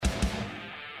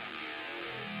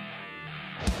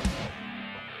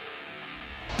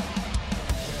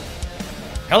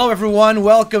Hello everyone,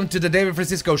 welcome to the David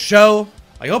Francisco Show.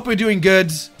 I hope you're doing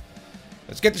good.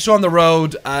 Let's get the show on the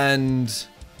road, and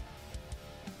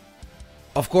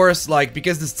of course,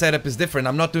 because this setup is different,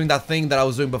 I'm not doing that thing that I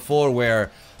was doing before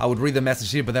where I would read the message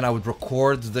here, but then I would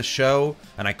record the show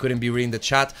and I couldn't be reading the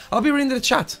chat. I'll be reading the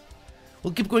chat.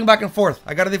 We'll keep going back and forth.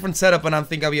 I got a different setup and I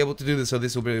think I'll be able to do this, so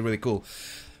this will be really cool.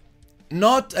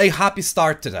 Not a happy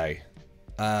start today.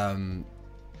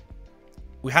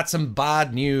 We had some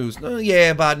bad news.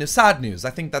 Bad news. Sad news. I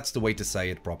think that's the way to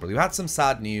say it properly. We had some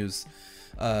sad news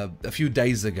a few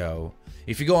days ago.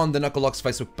 If you go on the Knucklelocks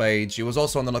Facebook page, it was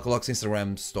also on the Knucklelocks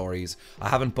Instagram stories. I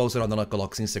haven't posted on the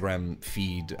Knucklelocks Instagram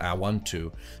feed. I want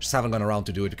to. Just haven't gone around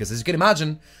to do it because, as you can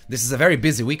imagine, this is a very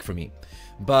busy week for me.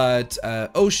 But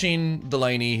Oisin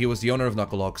Delaney, he was the owner of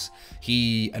Knucklelocks,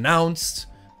 he announced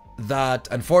that,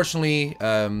 unfortunately,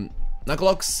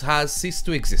 Knucklelocks has ceased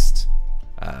to exist.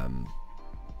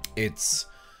 It's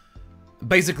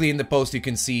basically, in the post you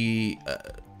can see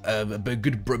a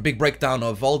big breakdown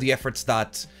of all the efforts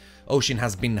that Oisin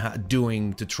has been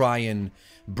doing to try and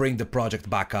bring the project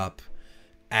back up,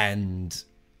 and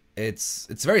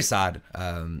it's very sad.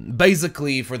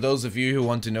 Basically, for those of you who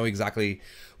want to know exactly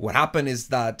what happened, is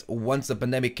that once the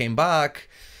pandemic came back,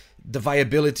 the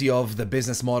viability of the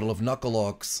business model of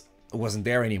Knucklelocks wasn't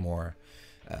there anymore.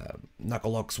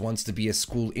 Knucklelocks wants to be a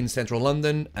school in central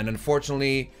London, and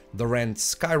unfortunately the rent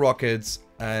skyrockets,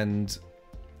 and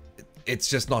it's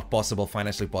just not possible,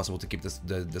 financially possible, to keep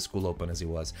the school open as it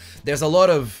was. There's a lot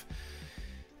of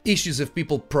issues of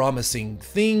people promising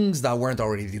things that weren't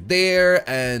already there,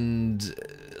 and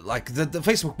the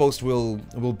Facebook post will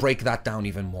break that down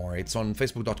even more. It's on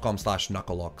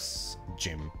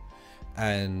facebook.com/knucklelocksgym,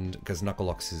 and because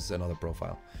Knucklelocks is another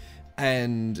profile,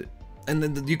 and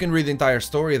then you can read the entire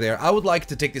story there. I would like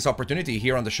to take this opportunity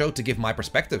here on the show to give my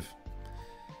perspective.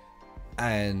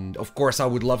 And of course, I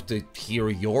would love to hear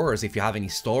yours. If you have any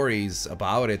stories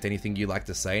about it, anything you'd like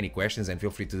to say, any questions, and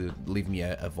feel free to leave me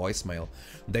a voicemail.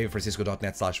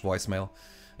 davidfrancisco.net/voicemail.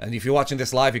 And if you're watching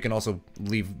this live, you can also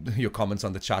leave your comments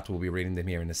on the chat. We'll be reading them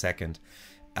here in a second.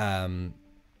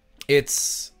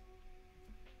 It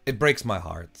breaks my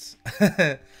heart.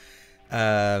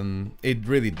 It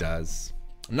really does.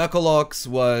 Knucklelocks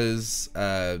was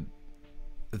it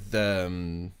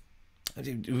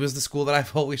was the school that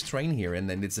I've always trained here,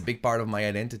 and it's a big part of my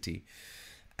identity.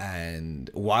 And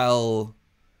while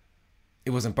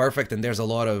it wasn't perfect, and there's a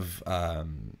lot of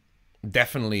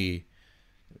definitely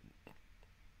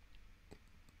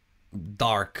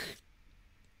dark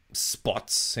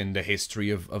spots in the history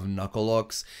of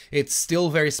Knucklelocks, it's still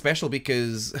very special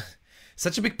because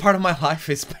such a big part of my life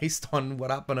is based on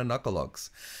what happened at Knucklelocks.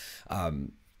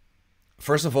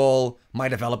 First of all, my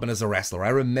development as a wrestler. I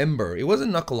remember, it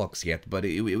wasn't Knucklelocks yet, but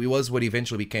it was what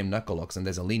eventually became Knucklelocks, and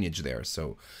there's a lineage there.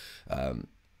 So,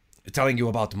 telling you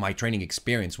about my training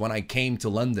experience. When I came to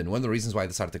London, one of the reasons why I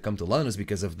decided to come to London is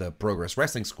because of the Progress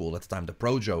Wrestling School. At the time, the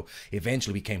Projo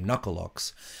eventually became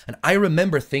Knucklelocks. And I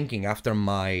remember thinking after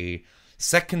my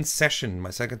second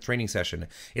training session,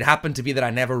 it happened to be that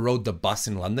I never rode the bus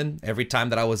in London. Every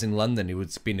time that I was in London,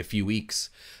 it's been a few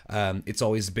weeks. It's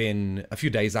always been a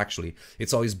few days, actually.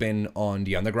 It's always been on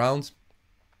the underground.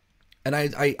 And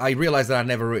I realized that I'd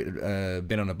never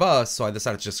been on a bus, so I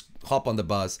decided to just hop on the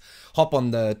bus, hop on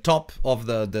the top of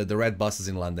the red buses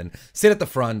in London, sit at the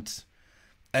front,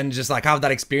 and just have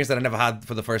that experience that I never had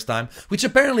for the first time, which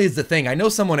apparently is the thing. I know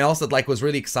someone else that was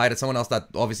really excited, someone else that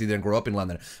obviously didn't grow up in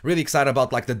London, really excited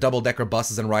about the double-decker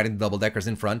buses and riding the double-deckers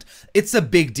in front. It's a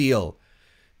big deal.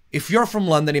 If you're from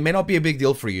London, it may not be a big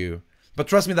deal for you, but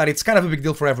trust me that it's kind of a big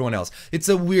deal for everyone else. It's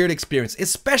a weird experience,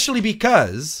 especially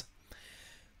because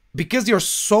you're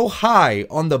so high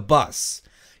on the bus,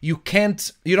 you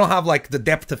don't have the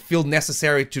depth of field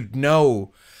necessary to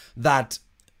know that.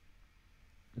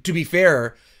 To be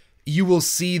fair, you will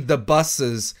see the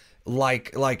buses in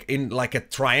a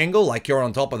triangle, you're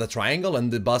on top of the triangle,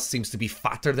 and the bus seems to be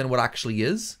fatter than what actually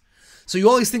is. So you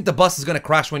always think the bus is going to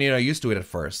crash when you're not used to it at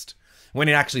first, when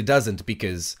it actually doesn't,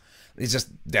 because it's just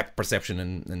depth perception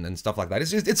and stuff like that.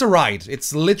 It's a ride.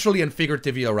 It's literally and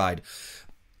figuratively a ride.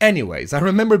 Anyways, I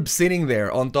remember sitting there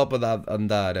on top of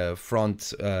that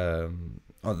front.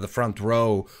 On the front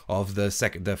row of the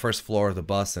first floor of the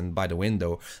bus, and by the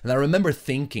window, and I remember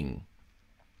thinking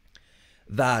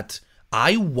that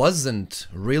I wasn't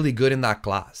really good in that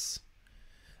class.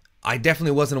 I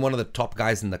definitely wasn't one of the top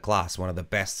guys in the class, one of the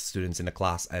best students in the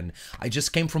class, and I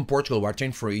just came from Portugal, where I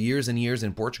trained for years and years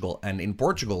in Portugal, and in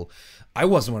Portugal, I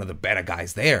wasn't one of the better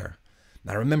guys there.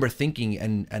 And I remember thinking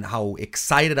and how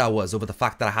excited I was over the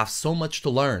fact that I have so much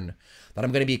to learn, that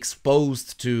I'm going to be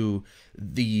exposed to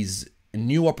these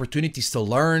new opportunities to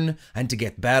learn and to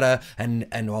get better, and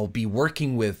I'll be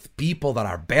working with people that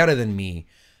are better than me,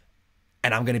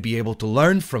 and I'm going to be able to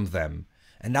learn from them.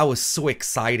 And that was so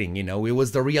exciting, you know. It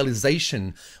was the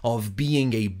realization of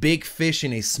being a big fish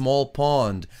in a small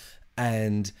pond,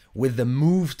 and with the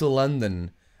move to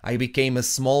London, I became a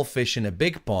small fish in a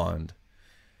big pond.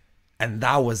 And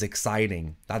that was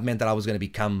exciting. That meant that I was going to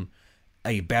become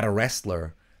a better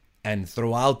wrestler. And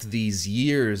throughout these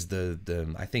years,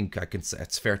 I think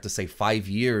it's fair to say 5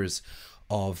 years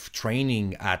of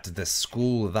training at the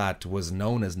school that was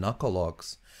known as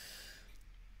Knucklelocks,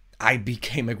 I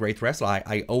became a great wrestler.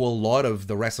 I owe a lot of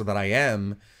the wrestler that I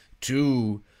am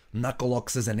to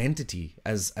Knucklelocks as an entity,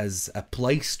 as a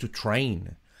place to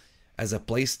train, as a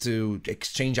place to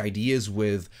exchange ideas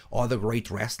with other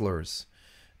great wrestlers,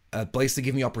 a place to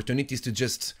give me opportunities to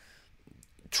just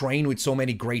train with so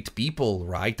many great people,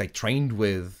 right? I trained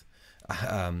with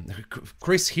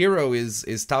Chris Hero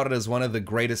is touted as one of the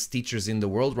greatest teachers in the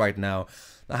world right now.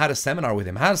 I had a seminar with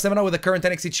him. I had a seminar with the current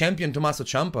NXT champion, Tommaso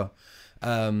Ciampa.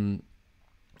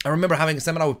 I remember having a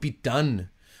seminar with Pete Dunne,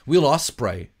 Will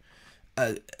Ospreay,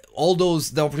 all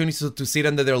those, the opportunities to sit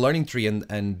under their learning tree,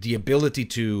 and the ability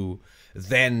to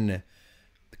then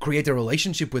create a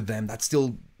relationship with them that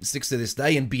still sticks to this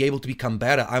day and be able to become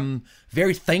better. I'm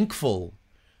very thankful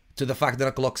to the fact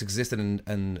that Knucklelocks existed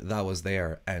and that was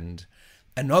there. And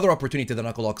another opportunity that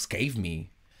Knucklelocks gave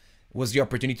me was the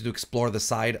opportunity to explore the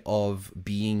side of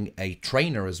being a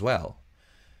trainer as well.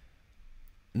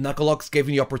 Knucklelocks gave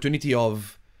me the opportunity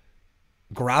of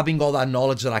grabbing all that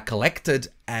knowledge that I collected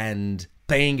and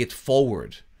paying it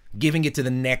forward, giving it to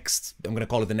the next, I'm going to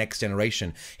call it the next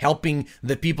generation, helping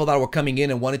the people that were coming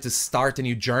in and wanted to start a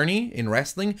new journey in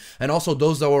wrestling, and also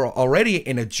those that were already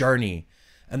in a journey,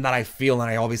 and that I feel,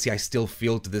 and I still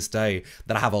feel to this day,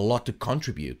 that I have a lot to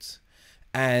contribute.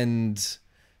 And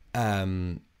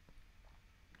I'm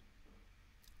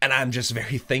just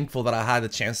very thankful that I had a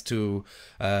chance to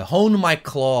hone my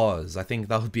claws. I think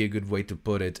that would be a good way to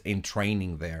put it, in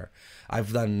training there.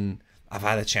 I've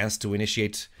had a chance to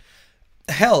initiate.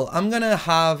 Hell, I'm gonna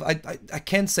have. I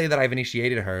can't say that I've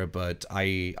initiated her, but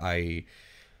I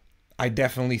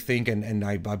definitely think, and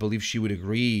I believe she would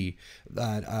agree,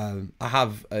 that I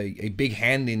have a big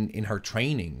hand in her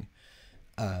training.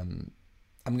 And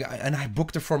I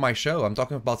booked her for my show. I'm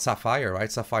talking about Sapphire,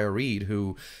 right? Sapphire Reed,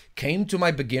 who came to my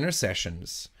beginner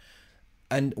sessions,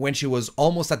 and when she was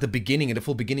almost at the beginning, at the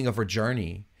full beginning of her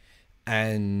journey,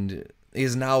 and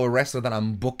is now a wrestler that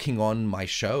I'm booking on my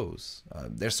shows.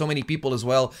 There's so many people as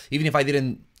well. Even if I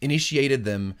didn't initiated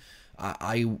them,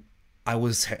 I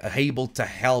was able to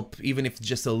help, even if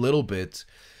just a little bit,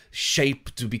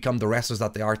 shape to become the wrestlers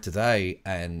that they are today.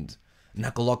 And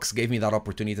Knucklelocks gave me that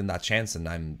opportunity and that chance, and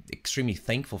I'm extremely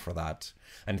thankful for that,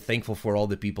 and thankful for all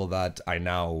the people that I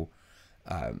now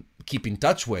keep in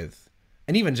touch with,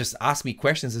 and even just ask me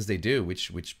questions as they do,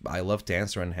 which I love to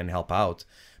answer and help out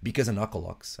because of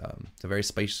Knucklelocks. It's a very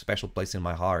special place in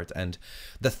my heart. And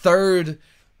the third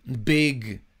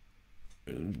big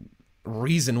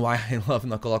reason why I love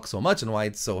Knucklelocks so much and why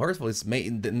it's so hurtful is,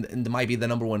 and might be the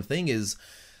number one thing, is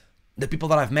the people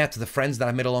that I've met, the friends that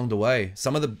I've met along the way.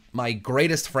 Some of my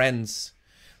greatest friends,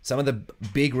 some of the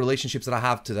big relationships that I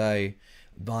have today,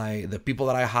 by the people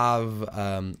that I have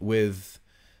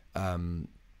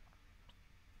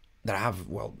that I have,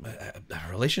 well,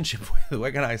 a relationship with.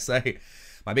 What can I say?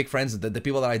 My big friends, the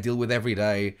people that I deal with every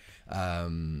day,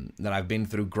 that I've been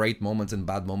through great moments and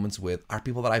bad moments with, are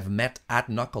people that I've met at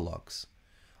Knucklelocks.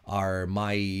 Are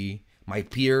my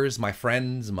peers, my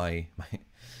friends, my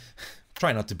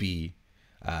try not to be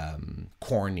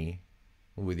corny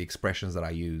with the expressions that I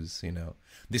use, you know.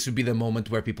 This would be the moment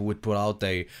where people would put out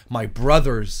my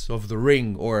brothers of the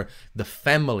ring, or the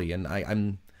family, and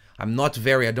I'm not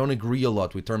very, I don't agree a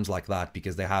lot with terms like that,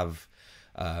 because they have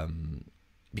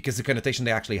because the connotation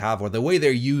they actually have, or the way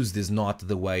they're used, is not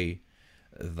the way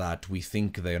that we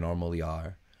think they normally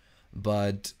are.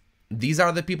 But these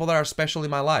are the people that are special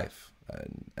in my life,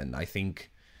 and I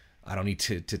think I don't need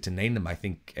to name them. I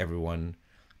think everyone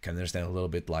can understand a little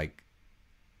bit, like,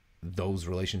 those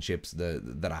relationships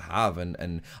that I have,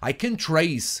 and I can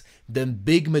trace the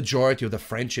big majority of the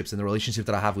friendships and the relationships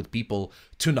that I have with people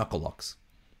to Knucklelocks.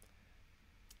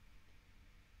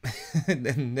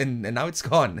 and now it's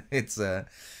gone. It's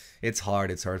hard,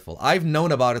 it's hurtful. I've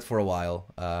known about it for a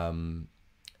while,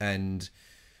 and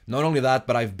not only that,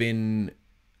 but I've been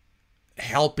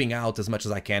helping out as much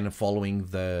as I can and following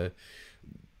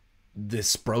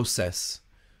this process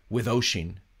with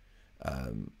Oshin.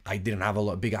 I didn't have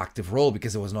a big active role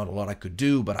because there was not a lot I could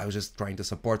do, but I was just trying to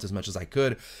support as much as I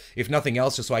could, if nothing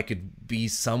else, just so I could be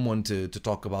someone to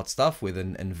talk about stuff with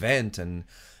and vent. And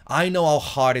I know how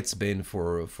hard it's been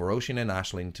for Oisin and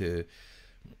Aisling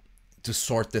to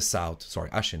sort this out. Sorry,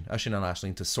 Oisin and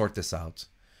Aisling to sort this out,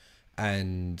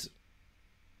 and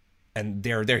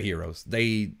they're heroes.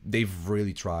 They've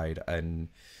really tried, and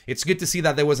it's good to see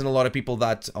that there wasn't a lot of people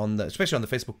that especially on the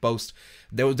Facebook post,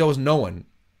 there was no one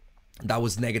that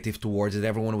was negative towards it.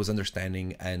 Everyone was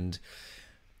understanding, and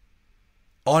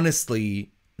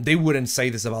honestly, they wouldn't say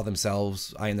this about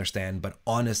themselves, I understand, but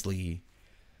honestly,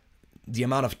 the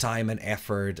amount of time and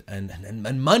effort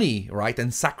and money, right,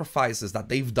 and sacrifices that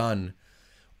they've done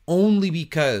only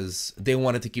because they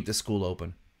wanted to keep the school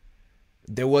open.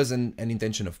 There wasn't an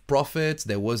intention of profits.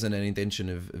 There wasn't an intention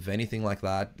of anything like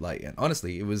that. Like, and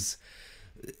honestly, it was,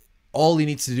 all he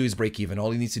needs to do is break even. All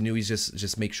he needs to do is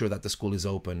just make sure that the school is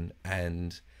open.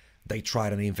 And they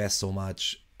tried and they invest so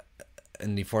much,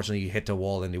 and unfortunately hit a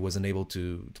wall, and it wasn't able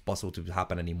to possible to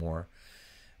happen anymore.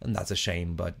 And that's a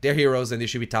shame. But they're heroes, and they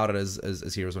should be touted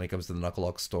as heroes when it comes to the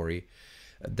Knucklelocks story.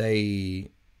 They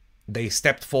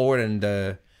stepped forward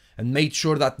and made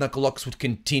sure that Knucklelocks would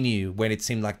continue when it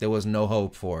seemed like there was no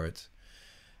hope for it.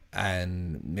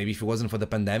 And maybe if it wasn't for the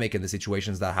pandemic and the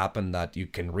situations that happened that you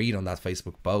can read on that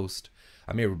Facebook post,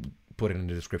 I may put it in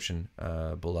the description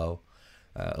below,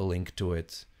 a link to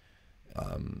it.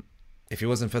 If it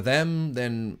wasn't for them,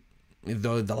 then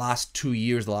the last 3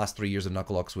 years of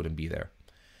Knucklelocks wouldn't be there.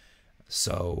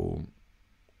 So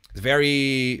it's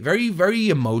very, very, very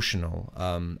emotional.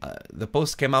 The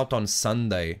post came out on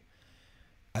Sunday,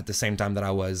 at the same time that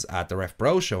I was at the Ref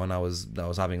Pro show, and I was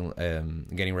having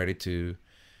getting ready to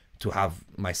have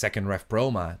my second Ref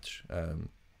Pro match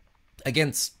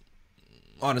against,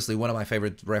 honestly, one of my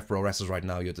favorite Ref Pro wrestlers right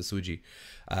now, Yota Tsuji.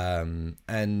 So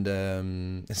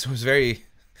it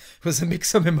was a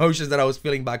mix of emotions that I was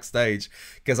feeling backstage,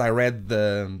 because I read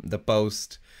the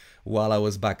post while I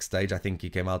was backstage. I think he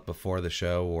came out before the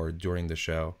show or during the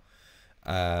show.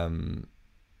 And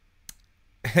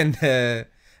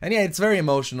yeah, it's very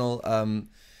emotional.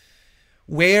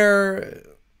 Where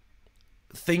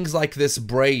things like this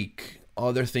break,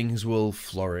 other things will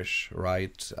flourish,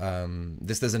 right?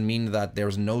 This doesn't mean that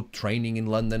there's no training in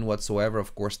London whatsoever.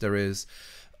 Of course there is.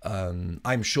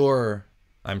 I'm sure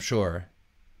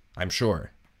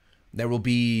there will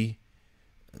be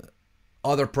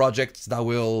other projects that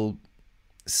will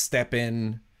step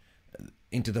into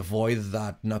the void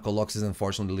that Knucklelocks is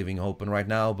unfortunately leaving open right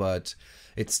now, but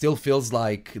it still feels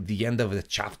like the end of a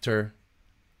chapter,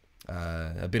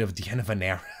 a bit of the end of an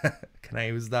era. Can I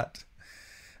use that?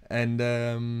 And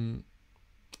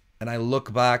I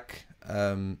look back,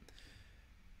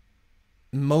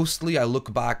 mostly I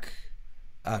look back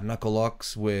at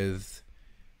Knucklelocks with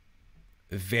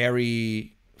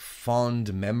very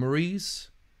fond memories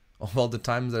of all the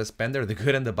times that I spent there, the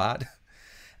good and the bad,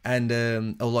 and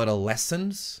a lot of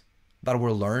lessons that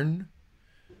were learned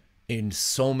in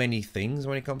so many things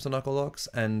when it comes to Knucklelocks,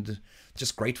 and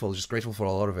just grateful for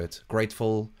a lot of it.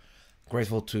 Grateful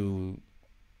to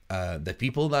the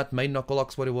people that made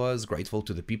Knucklelocks what it was. Grateful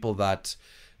to the people that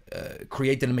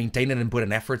created and maintained it and put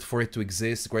an effort for it to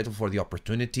exist. Grateful for the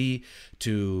opportunity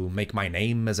to make my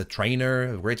name as a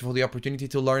trainer. Grateful for the opportunity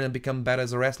to learn and become better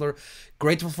as a wrestler.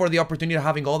 Grateful for the opportunity of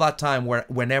having all that time where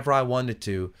whenever I wanted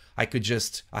to, I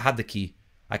had the key.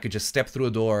 I could just step through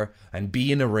a door and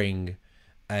be in a ring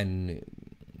and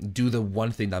do the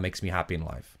one thing that makes me happy in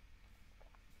life.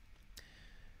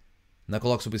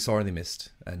 Knucklelocks will be sorely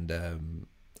missed. And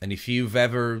if you've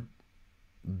ever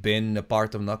been a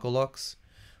part of Knucklelocks,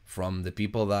 from the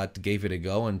people that gave it a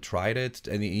go and tried it,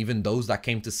 and even those that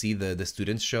came to see the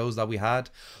students shows that we had,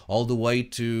 all the way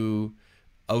to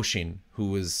Oisin,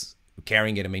 who was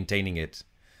carrying it and maintaining it,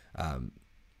 I'm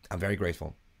very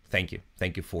grateful. Thank you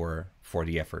for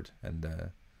the effort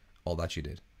and all that you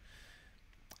did.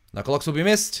 Knucklelocks will be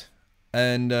missed,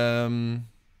 and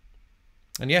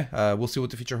yeah, we'll see what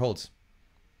the future holds.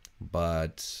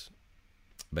 But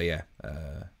yeah,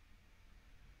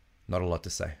 not a lot to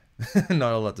say.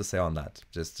 Not a lot to say on that.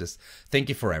 Just thank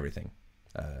you for everything.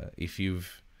 If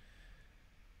you've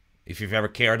ever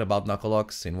cared about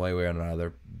Knucklelocks in one way or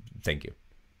another, thank you.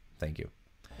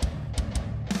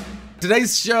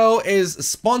 Today's show is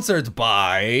sponsored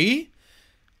by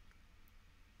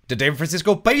the David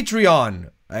Francisco Patreon.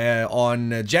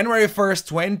 On January 1st,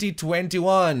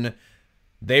 2021,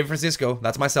 David Francisco,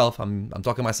 that's myself. I'm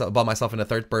talking about myself in the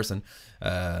third person.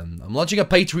 I'm launching a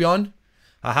Patreon.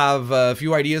 I have a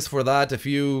few ideas for that, a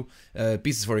few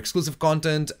pieces for exclusive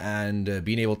content, and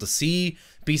being able to see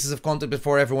pieces of content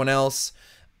before everyone else.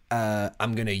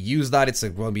 I'm going to use that. It's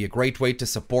going to be a great way to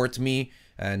support me.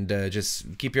 And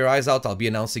just keep your eyes out. I'll be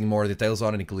announcing more details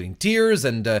on it, including tiers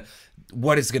and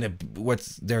what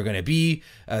they're gonna be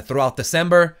throughout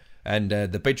December. And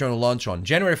the Patreon will launch on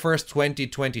January 1st,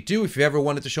 2022. If you ever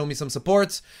wanted to show me some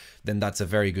support, then that's a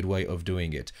very good way of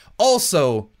doing it.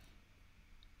 Also,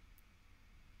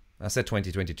 I said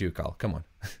 2022, Carl. Come on.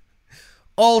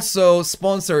 Also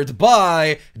sponsored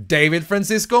by David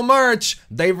Francisco merch.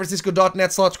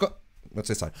 DavidFrancisco.net/. What's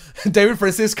this side?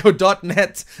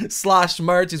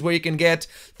 DavidFrancisco.net/merch is where you can get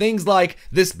things like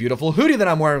this beautiful hoodie that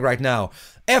I'm wearing right now,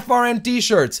 FRN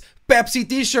t-shirts, Pepsi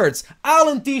t-shirts,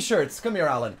 Alan t-shirts. Come here,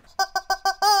 Alan.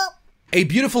 A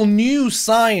beautiful new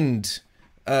signed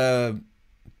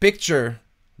picture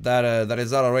that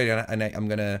is out already, and I'm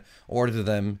gonna order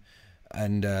them.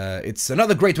 And it's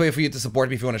another great way for you to support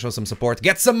me if you want to show some support.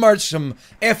 Get some merch, some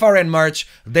FRN merch,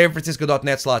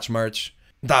 DavidFrancisco.net/merch.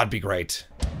 That'd be great.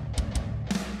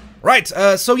 Right,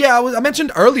 so yeah, I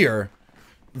mentioned earlier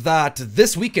that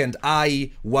this weekend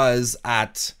I was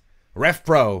at Ref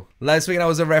Pro. Last weekend I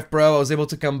was at Ref Pro. I was able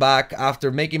to come back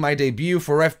after making my debut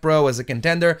for Ref Pro as a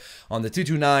contender on the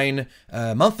 229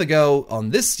 a month ago. On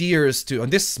this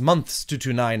month's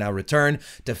 229, I return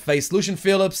to face Lucian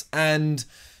Phillips and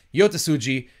Yota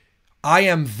Tsuji. I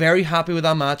am very happy with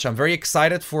that match. I'm very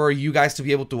excited for you guys to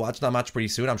be able to watch that match pretty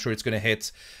soon. I'm sure it's going to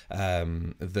hit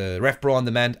the Ref Pro on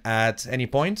demand at any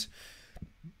point.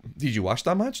 Did you watch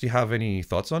that match? Do you have any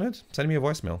thoughts on it? Send me a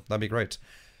voicemail. That'd be great.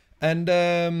 And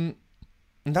that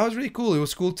was really cool. It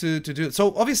was cool to do it.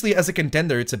 So obviously as a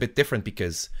contender, it's a bit different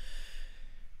because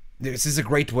this is a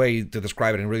great way to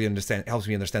describe it and really helps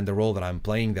me understand the role that I'm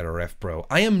playing there at Ref Pro.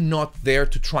 I am not there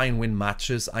to try and win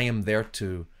matches. I am there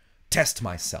to test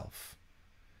myself.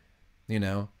 You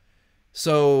know,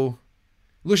 so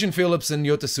Lucian Phillips and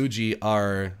Yota Tsuji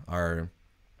are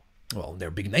well, they're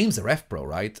big names at Ref Pro,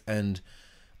 right? And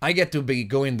I get to be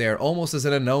going there almost as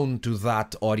an unknown to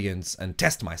that audience and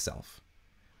test myself,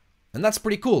 and that's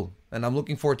pretty cool. And I'm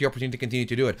looking forward to the opportunity to continue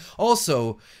to do it.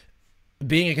 Also,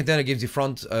 being a contender gives you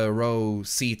front row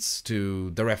seats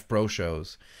to the Ref Pro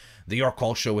shows. The York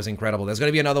Hall show was incredible. There's going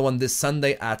to be another one this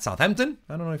Sunday at Southampton.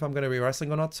 I don't know if I'm going to be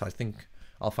wrestling or not. So I think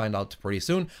I'll find out pretty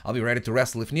soon. I'll be ready to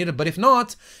wrestle if needed, but if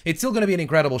not, it's still going to be an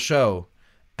incredible show,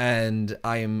 and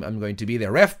I'm going to be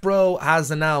there. Ref Pro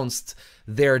has announced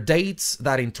their dates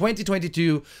that in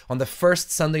 2022, on the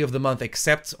first Sunday of the month,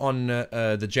 except on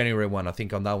the January one, I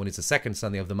think on that one it's the second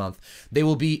Sunday of the month, they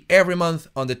will be every month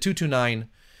on the 229.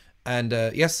 And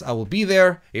yes, I will be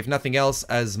there, if nothing else,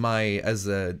 as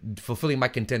fulfilling my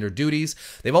contender duties.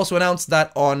 They've also announced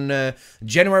that on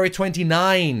January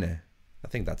 29, I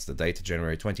think that's the date,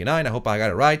 January 29. I hope I got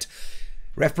it right.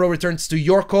 Ref Pro returns to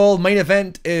York Hall. Main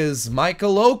event is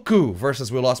Michael Oku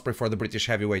versus Will Ospreay for the British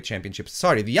Heavyweight Championship.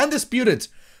 Sorry, the undisputed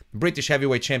British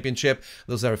Heavyweight Championship.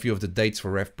 Those are a few of the dates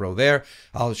for Ref Pro there.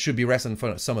 I should be wrestling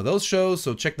for some of those shows,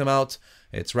 so check them out.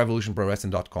 It's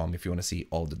revolutionprowrestling.com if you want to see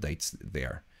all the dates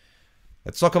there.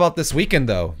 Let's talk about this weekend,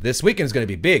 though. This weekend is going to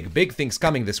be big. Big things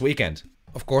coming this weekend.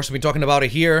 Of course, we've been talking about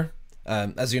it here.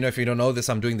 As you know, if you don't know this,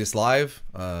 I'm doing this live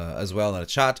as well in the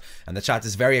chat. And the chat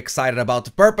is very excited about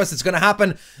the purpose. It's going to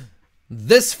happen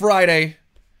this Friday.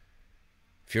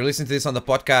 If you're listening to this on the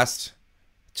podcast,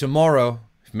 tomorrow,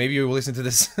 maybe you will listen to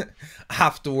this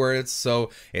afterwards.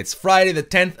 So it's Friday, the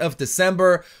 10th of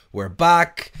December. We're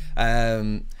back.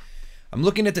 I'm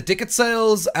looking at the ticket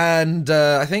sales, and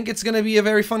I think it's going to be a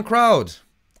very fun crowd.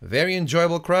 A very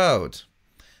enjoyable crowd.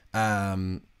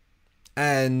 And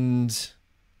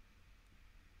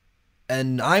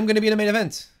I'm going to be in the main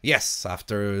event. Yes,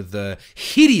 after the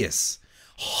hideous,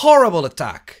 horrible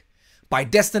attack by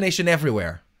Destination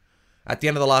Everywhere at the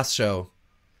end of the last show.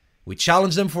 We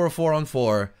challenged them for a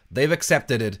 4-on-4. They've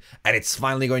accepted it, and it's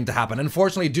finally going to happen.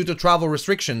 Unfortunately, due to travel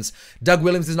restrictions, Doug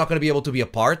Williams is not going to be able to be a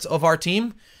part of our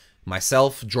team.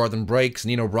 Myself, Jordan Breaks,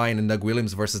 Nino Bryan, and Doug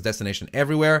Williams versus Destination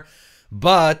Everywhere.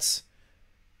 But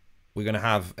we're going to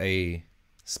have a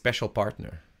special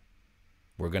partner.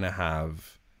 We're going to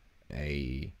have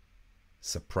a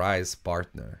surprise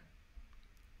partner.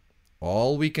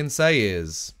 All we can say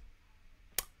is,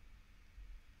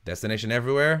 Destination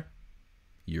Everywhere,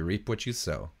 you reap what you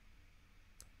sow.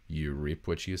 You reap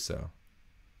what you sow.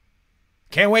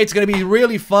 Can't wait. It's going to be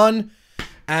really fun.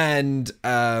 And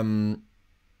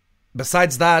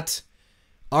besides that,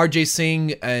 RJ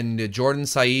Singh and Jordan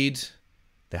Saeed,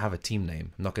 they have a team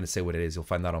name. I'm not going to say what it is. You'll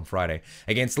find that on Friday.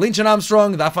 Against Lynch and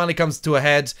Armstrong, that finally comes to a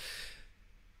head.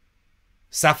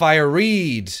 Sapphire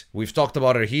Reed, we've talked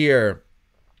about her here,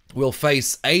 will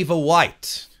face Ava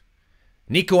White.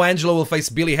 Nico Angelo will face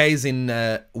Billy Hayes in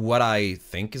what I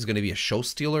think is going to be a show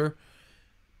stealer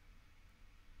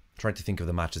Try to think of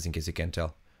the matches in case you can't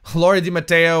tell. Laurie Di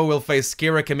Matteo will face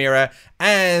Kira Kamira,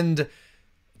 and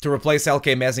to replace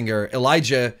LK Messinger,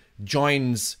 Elijah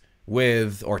joins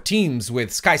with, or teams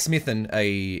with, Sky Smithen,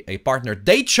 a partner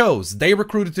they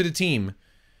recruited to the team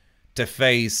to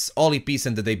face Ollie Peace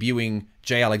and the debuting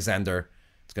Jay Alexander.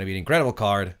 It's going to be an incredible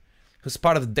card. Who's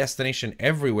part of the Destination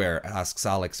Everywhere, asks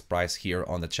Alex Price here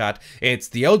on the chat. It's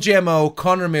the OGMO,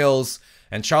 Connor Mills,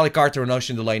 and Charlie Carter and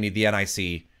Ocean Delaney, the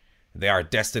NIC. They are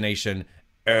Destination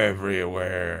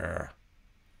Everywhere.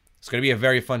 It's going to be a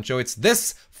very fun show. It's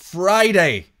this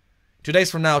Friday. 2 days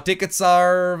from now. Tickets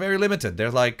are very limited.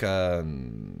 There's like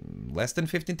less than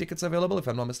 15 tickets available, if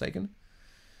I'm not mistaken.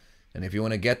 And if you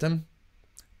want to get them,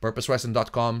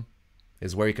 purposewrestling.com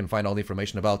is where you can find all the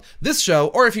information about this show.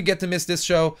 Or if you get to miss this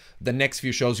show, the next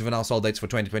few shows, we've announced all dates for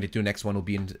 2022. Next one will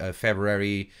be in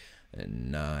February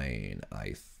 9,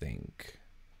 I think.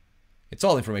 It's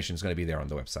all information is going to be there on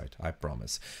the website, I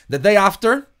promise. The day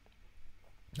after,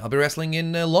 I'll be wrestling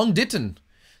in Long Ditton,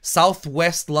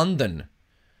 Southwest London.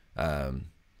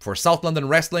 For South London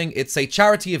Wrestling, it's a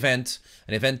charity event,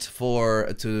 an event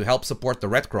to help support the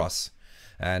Red Cross.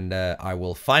 And I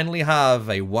will finally have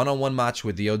a one-on-one match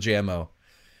with the OGMO.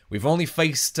 We've only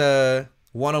faced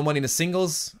one-on-one in a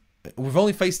singles. We've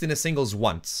only faced in a singles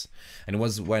once. And it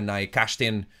was when I cashed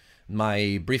in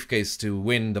my briefcase to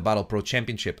win the Battle Pro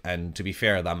Championship. And to be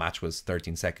fair, that match was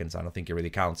 13 seconds. I don't think it really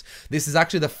counts. This is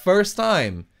actually the first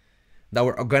time that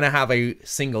we're going to have a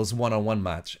singles one-on-one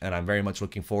match. And I'm very much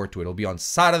looking forward to it. It'll be on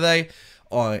Saturday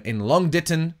in Long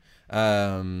Ditton.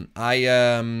 Kyle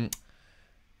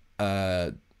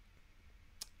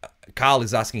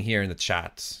is asking here in the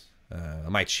chat. I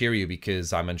might cheer you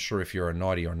because I'm unsure if you're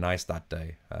naughty or nice that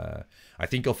day. I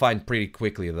think you'll find pretty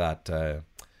quickly that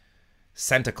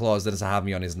Santa Claus doesn't have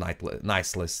me on his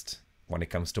nice list when it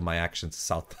comes to my actions in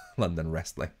South London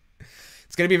Wrestling.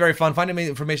 It's going to be very fun. Find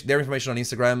their information on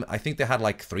Instagram. I think they had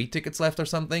like 3 tickets left or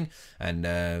something. And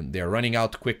they're running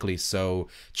out quickly. So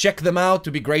check them out.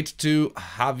 It'd be great to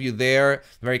have you there.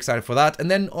 Very excited for that.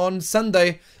 And then on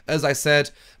Sunday, as I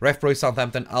said, Ref Pro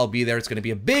Southampton, I'll be there. It's going to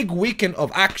be a big weekend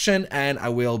of action. And I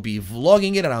will be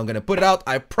vlogging it. And I'm going to put it out.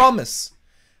 I promise.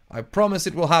 I promise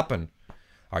it will happen.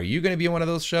 Are you going to be in one of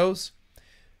those shows?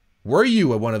 Were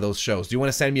you at one of those shows? Do you want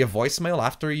to send me a voicemail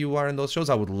after you are in those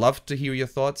shows? I would love to hear your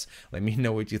thoughts. Let me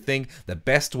know what you think. The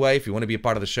best way, if you want to be a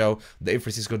part of the show,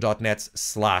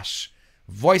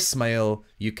 davefrancisco.net/voicemail.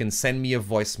 You can send me a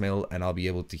voicemail and I'll be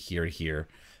able to hear it here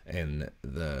in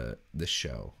the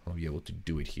show. I'll be able to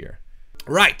do it here.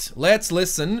 Right, let's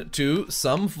listen to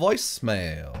some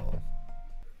voicemail.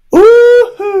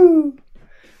 Woohoo!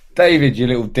 David, you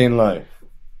little dinlo.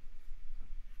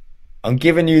 I'm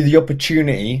giving you the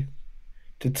opportunity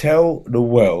to tell the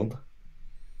world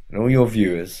and all your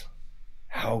viewers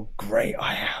how great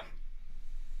I am.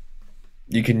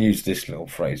 You can use this little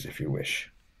phrase if you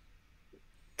wish.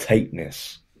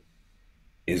 Tapeness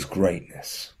is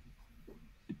greatness.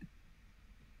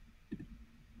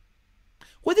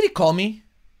 What did he call me?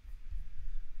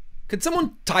 Could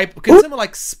someone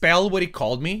like spell what he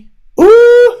called me?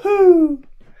 Woohoo!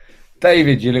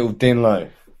 David, you little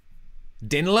dinlo.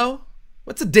 Dinlo?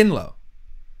 What's a Dinlo?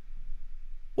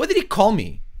 What did he call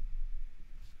me?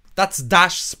 That's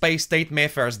dash space Tate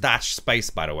Mayfair's dash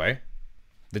space, by the way.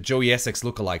 The Joey Essex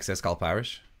lookalike, says Carl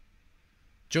Parrish.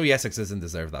 Joey Essex doesn't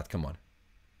deserve that, come on.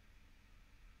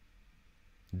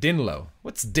 Dinlo.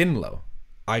 What's Dinlo?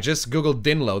 I just googled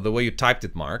Dinlo the way you typed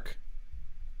it, Mark.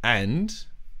 And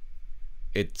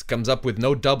it comes up with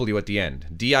no W at the end.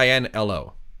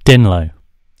 D-I-N-L-O. Dinlo.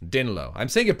 Dinlo. I'm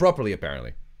saying it properly,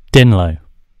 apparently. Dinlo.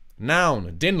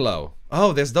 Noun, Dinlo.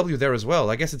 Oh, there's W there as well.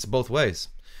 I guess it's both ways.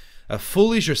 A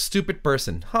foolish or stupid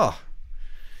person. Huh.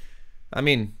 I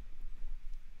mean,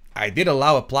 I did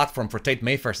allow a platform for Tate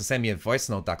Mayfair to send me a voice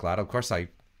note that loud. Of course I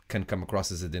can come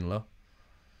across as a Dinlo.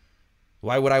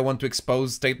 Why would I want to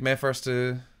expose Tate Mayfair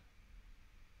to...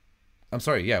 I'm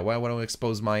sorry, yeah, why would I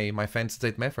expose my fans to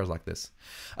Tate Mayfair like this?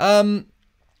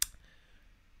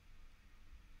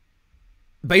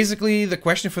 Basically, the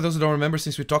question for those who don't remember,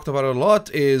 since we talked about it a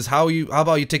lot, is how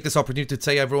about you take this opportunity to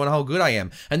tell everyone how good I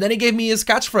am? And then he gave me his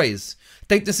catchphrase.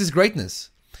 Tateness is greatness.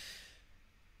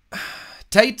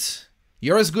 Tate,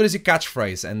 you're as good as your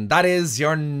catchphrase, and that is,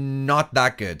 you're not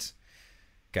that good.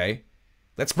 Okay?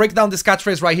 Let's break down this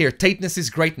catchphrase right here. Tateness is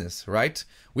greatness, right?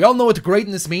 We all know what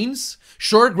greatness means.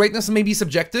 Sure, greatness may be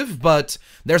subjective, but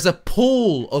there's a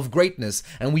pool of greatness,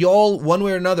 and we all, one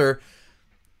way or another,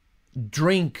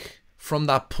 drink from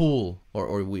that pool,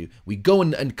 or we go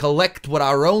and collect what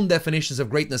our own definitions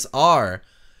of greatness are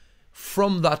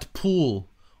from that pool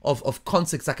of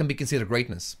concepts that can be considered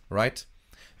greatness, right?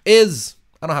 Is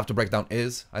I don't have to break down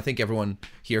is. I think everyone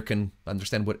here can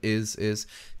understand what is.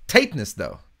 Tightness,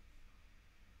 though.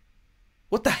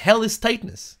 What the hell is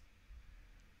tightness?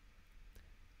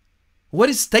 What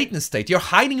is tightness, Tate? You're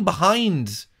hiding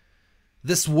behind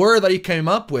this word that you came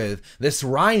up with, this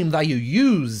rhyme that you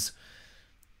use.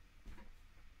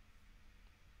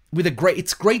 With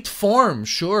it's great form,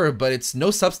 sure, but it's no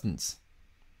substance.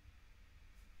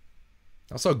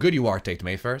 That's how good you are, Tate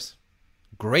Mayfairs.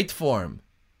 Great form,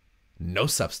 no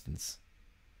substance.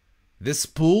 This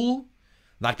pool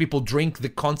that people drink the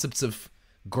concepts of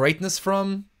greatness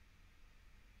from,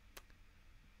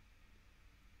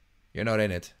 you're not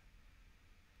in it.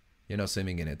 You're not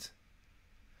swimming in it.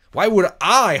 Why would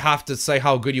I have to say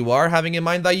how good you are, having in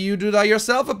mind that you do that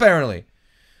yourself, apparently?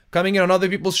 Coming in on other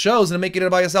people's shows and making it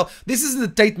by yourself. This isn't the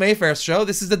Tate Mayfair show.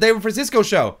 This is the David Francisco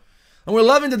show. And we're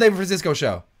loving the David Francisco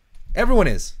show. Everyone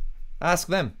is. Ask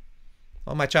them.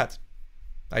 On my chat.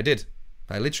 I did.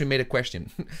 I literally made a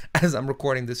question as I'm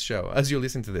recording this show, as you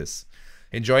listen to this.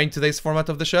 Enjoying today's format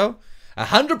of the show?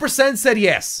 100% said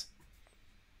yes.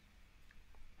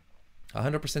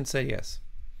 100% said yes.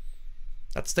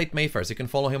 That's Tate Mayfair. You can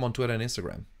follow him on Twitter and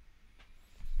Instagram.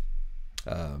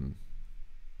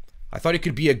 I thought it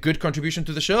could be a good contribution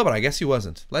to the show, but I guess he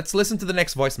wasn't. Let's listen to the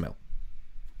next voicemail.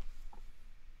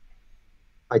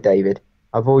 Hi, David.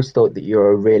 I've always thought that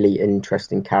you're a really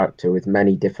interesting character with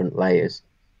many different layers.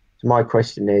 So my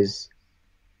question is,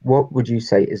 what would you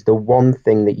say is the one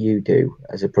thing that you do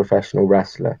as a professional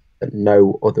wrestler that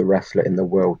no other wrestler in the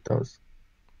world does?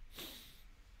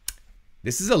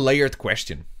 This is a layered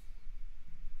question,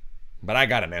 but I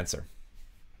got an answer.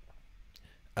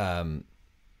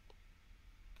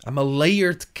 I'm a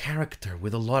layered character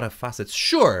with a lot of facets.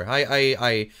 Sure,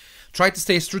 I try to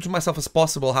stay as true to myself as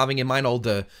possible, having in mind all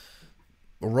the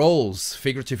roles,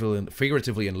 figuratively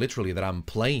and literally, that I'm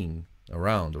playing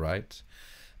around, right?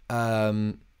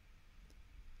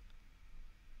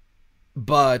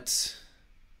 But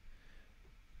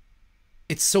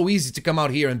it's so easy to come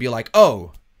out here and be like,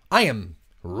 oh, I am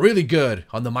really good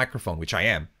on the microphone, which I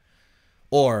am.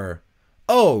 Or,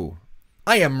 oh,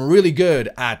 I am really good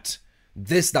at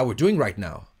this that we're doing right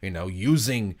now,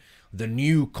 using the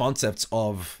new concepts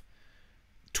of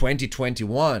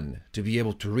 2021 to be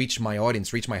able to reach my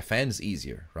audience, reach my fans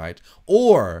easier, right?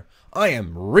 Or I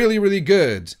am really, really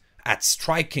good at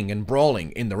striking and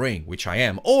brawling in the ring, which I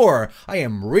am. Or I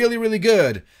am really, really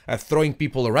good at throwing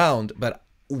people around. But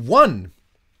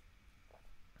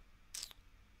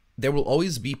there will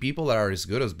always be people that are as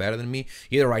good as better than me,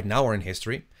 either right now or in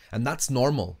history. And that's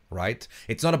normal, right?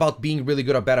 It's not about being really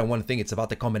good or bad at one thing. It's about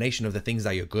the combination of the things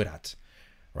that you're good at,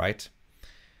 right?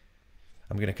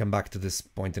 I'm going to come back to this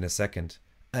point in a second.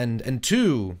 And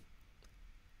two,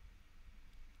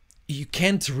 you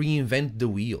can't reinvent the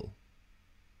wheel.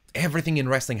 Everything in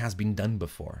wrestling has been done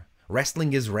before.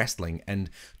 Wrestling is wrestling, and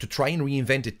to try and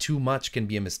reinvent it too much can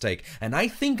be a mistake. And I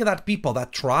think that people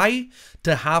that try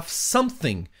to have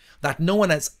something that no one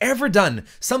has ever done,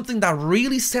 something that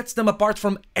really sets them apart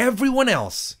from everyone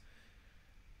else,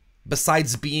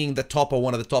 besides being the top or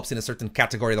one of the tops in a certain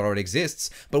category that already exists,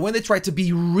 but when they try to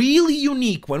be really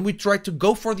unique, when we try to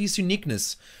go for this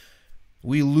uniqueness,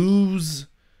 we lose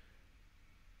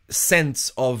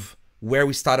sense of where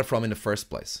we started from in the first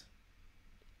place.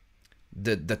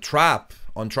 The trap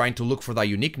on trying to look for that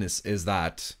uniqueness is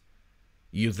that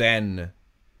you then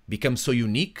become so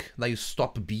unique that you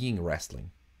stop being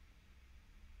wrestling.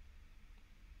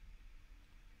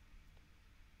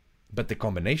 But the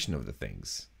combination of the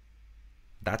things,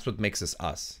 that's what makes us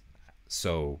us.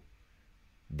 So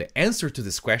the answer to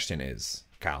this question is,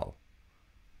 Cal,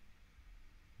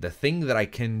 the thing that I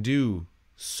can do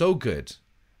so good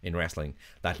in wrestling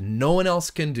that no one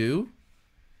else can do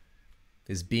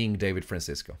is being David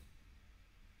Francisco.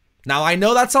 Now, I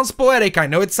know that sounds poetic. I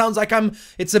know it sounds like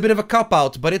it's a bit of a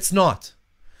cop-out, but it's not.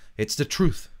 It's the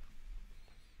truth.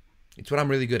 It's what I'm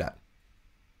really good at.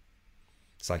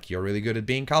 It's like you're really good at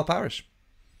being Kyle Parrish.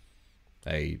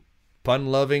 A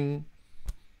pun-loving,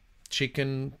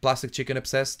 plastic chicken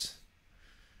obsessed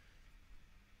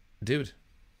dude.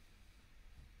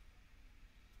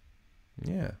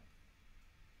 Yeah.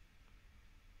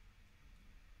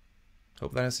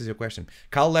 Hope that answers your question.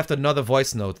 Kyle left another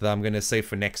voice note that I'm going to save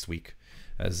for next week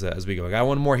as we go. I got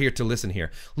one more here to listen here.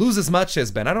 Lose as much,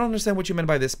 says Ben. I don't understand what you meant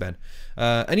by this, Ben.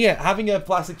 And yeah, having a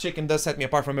plastic chicken does set me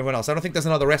apart from everyone else. I don't think there's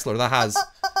another wrestler that has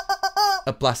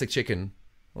a plastic chicken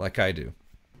like I do.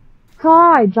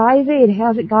 Hi, David.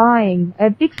 How's it going?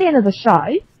 A big fan of the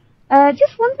show.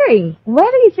 Just wondering, where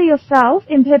do you see yourself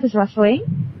in Purpose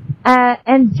Wrestling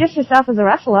and just yourself as a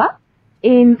wrestler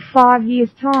in 5 years'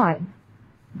 time?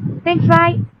 Thanks,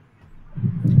 mate.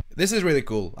 This is really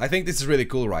cool. I think this is really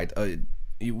cool, right?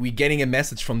 We getting a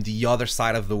message from the other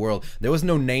side of the world. There was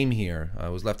no name here. I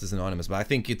was left as anonymous, but I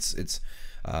think it's.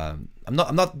 I'm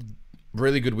not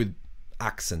really good with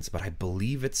accents, but I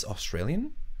believe it's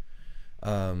Australian.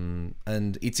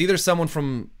 And it's either someone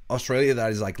from Australia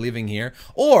that is like living here,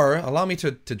 or allow me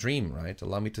to dream, right?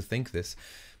 Allow me to think this.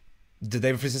 The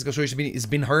David Francisco show has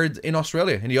been heard in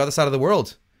Australia, in the other side of the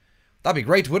world. That'd be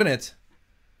great, wouldn't it?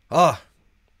 Ah.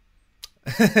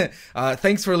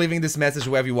 Thanks for leaving this message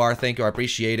wherever you are. Thank you, I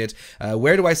appreciate it.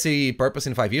 Where do I see Purpose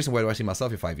in 5 years, and where do I see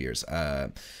myself in 5 years?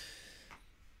 I'll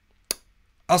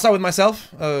start with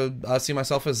myself. I see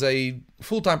myself as a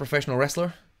full-time professional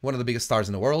wrestler, one of the biggest stars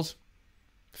in the world.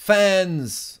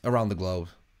 Fans around the globe.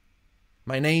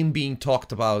 My name being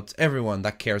talked about, everyone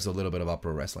that cares a little bit about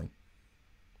pro wrestling.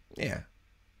 Yeah,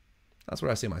 that's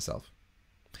where I see myself.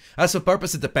 As for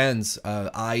Purpose, it depends.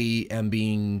 I am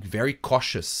being very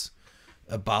cautious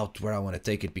about where I want to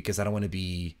take it, because I don't want to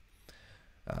be...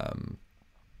 I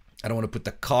don't want to put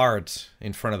the cart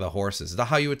in front of the horses. Is that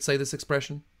how you would say this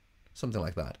expression? Something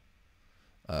like that.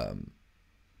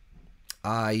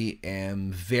 I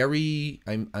am very...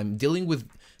 I'm dealing with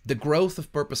the growth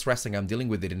of Purpose Wrestling. I'm dealing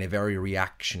with it in a very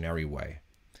reactionary way.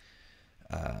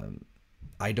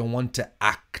 I don't want to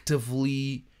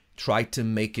actively try to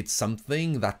make it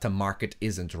something that the market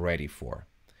isn't ready for.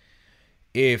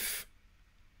 If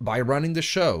by running the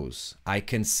shows, I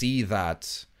can see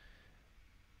that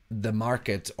the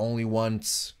market only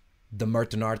wants the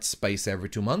Merton Arts space every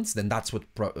 2 months, then that's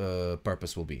what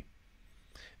Purpose will be.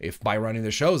 If by running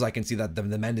the shows, I can see that the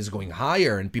demand is going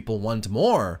higher and people want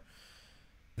more,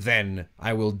 then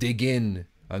I will dig in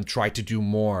and try to do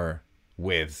more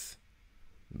with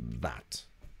that.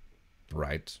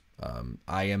 Right?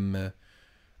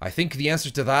 I think the answer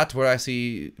to that, where I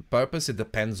see Purpose, it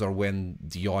depends on when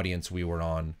the audience we were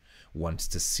on wants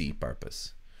to see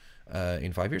Purpose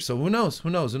in 5 years. So who knows? Who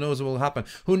knows? Who knows what will happen?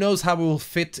 Who knows how it will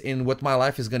fit in what my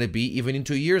life is going to be, even in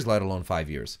 2 years, let alone 5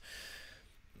 years.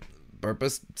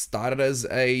 Purpose started as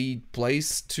a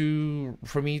place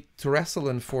for me to wrestle,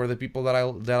 and for the people that I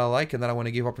like and that I want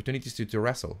to give opportunities to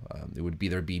wrestle. It would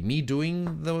either be me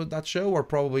doing that show, or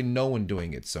probably no one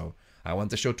doing it. So I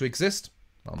want the show to exist.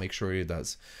 I'll make sure it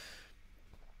does.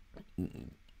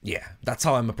 Yeah, that's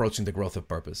how I'm approaching the growth of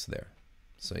Purpose there.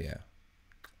 So yeah.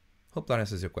 Hope that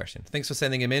answers your question. Thanks for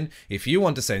sending him in. If you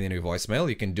want to send in your voicemail,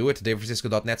 you can do it at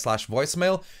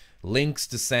davefrancisco.net/voicemail. Links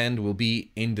to send will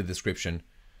be in the description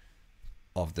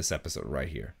of this episode right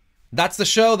here. That's the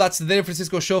show. That's the David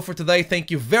Francisco show for today.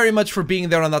 Thank you very much for being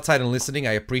there on that side and listening.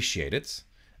 I appreciate it.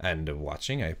 And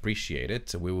watching, I appreciate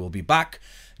it. We will be back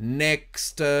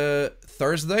next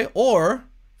Thursday, or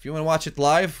if you want to watch it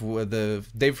live, the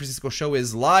David Francisco show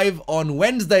is live on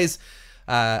Wednesdays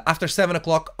after 7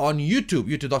 o'clock on YouTube,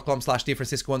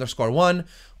 youtube.com/davefrancisco_1,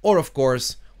 or of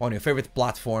course on your favorite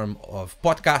platform of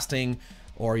podcasting,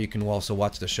 or you can also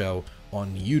watch the show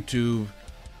on YouTube.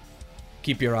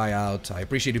 Keep your eye out. I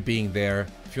appreciate you being there.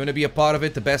 If you want to be a part of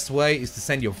it, the best way is to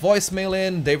send your voicemail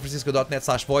in,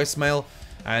 davefrancisco.net/voicemail,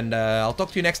 and I'll talk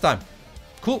to you next time.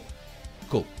 Cool.